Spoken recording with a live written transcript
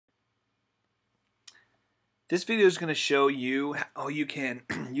This video is going to show you how you can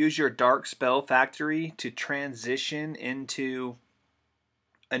use your Dark Spell Factory to transition into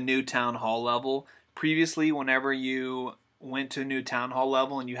a new Town Hall level. Previously, whenever you went to a new Town Hall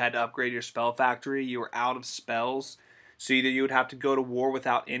level and you had to upgrade your Spell Factory, you were out of spells. So either you would have to go to war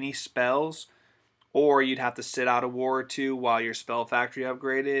without any spells, or you'd have to sit out a war or two while your Spell Factory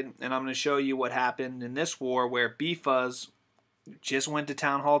upgraded. And I'm going to show you what happened in this war where B-Fuzz just went to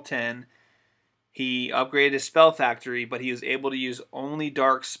Town Hall 10. He upgraded his Spell Factory, but he was able to use only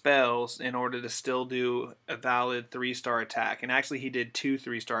dark spells in order to still do a valid 3-star attack. And actually, he did 2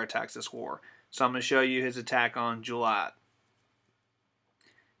 3-star attacks this war. So I'm going to show you his attack on July.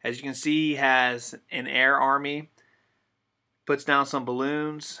 As you can see, he has an air army, puts down some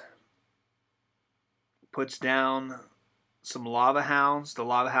balloons, puts down some lava hounds. The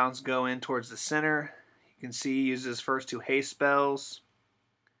lava hounds go in towards the center. You can see he uses his first 2 haste spells.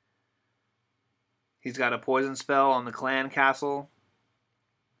 He's got a poison spell on the clan castle.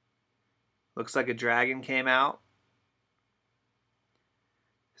 Looks like a dragon came out.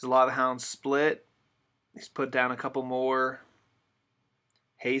 His lava hounds split. He's put down a couple more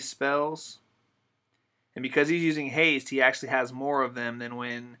haste spells. And because he's using haste, he actually has more of them than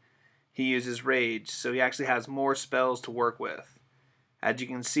when he uses rage. So he actually has more spells to work with. As you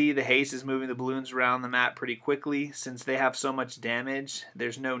can see, the haste is moving the balloons around the map pretty quickly. Since they have so much damage,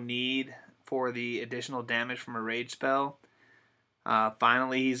 there's no need for the additional damage from a rage spell.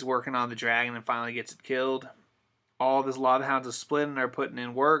 Finally, he's working on the dragon and finally gets it killed. All of his lava hounds are split and are putting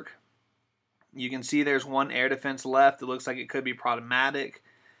in work. You can see there's one air defense left. It looks like it could be problematic.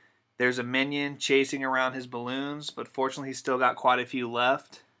 There's a minion chasing around his balloons, but fortunately he's still got quite a few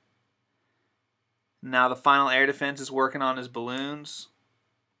left. Now the final air defense is working on his balloons,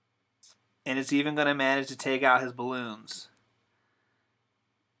 and it's even going to manage to take out his balloons.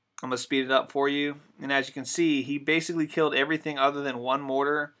 I'm going to speed it up for you. And as you can see, he basically killed everything other than one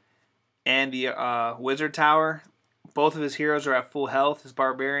mortar and the wizard tower. Both of his heroes are at full health. His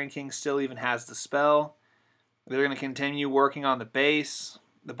barbarian king still even has the spell. They're going to continue working on the base.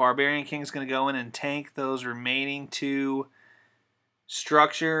 The barbarian king is going to go in and tank those remaining 2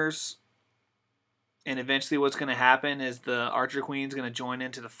 structures. And eventually what's going to happen is the archer queen is going to join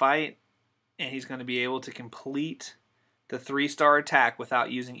into the fight. And he's going to be able to complete the 3-star attack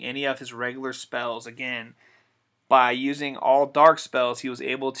without using any of his regular spells. Again, by using all dark spells, he was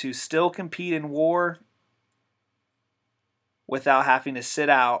able to still compete in war without having to sit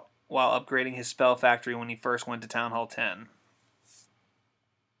out while upgrading his spell factory when he first went to Town Hall 10.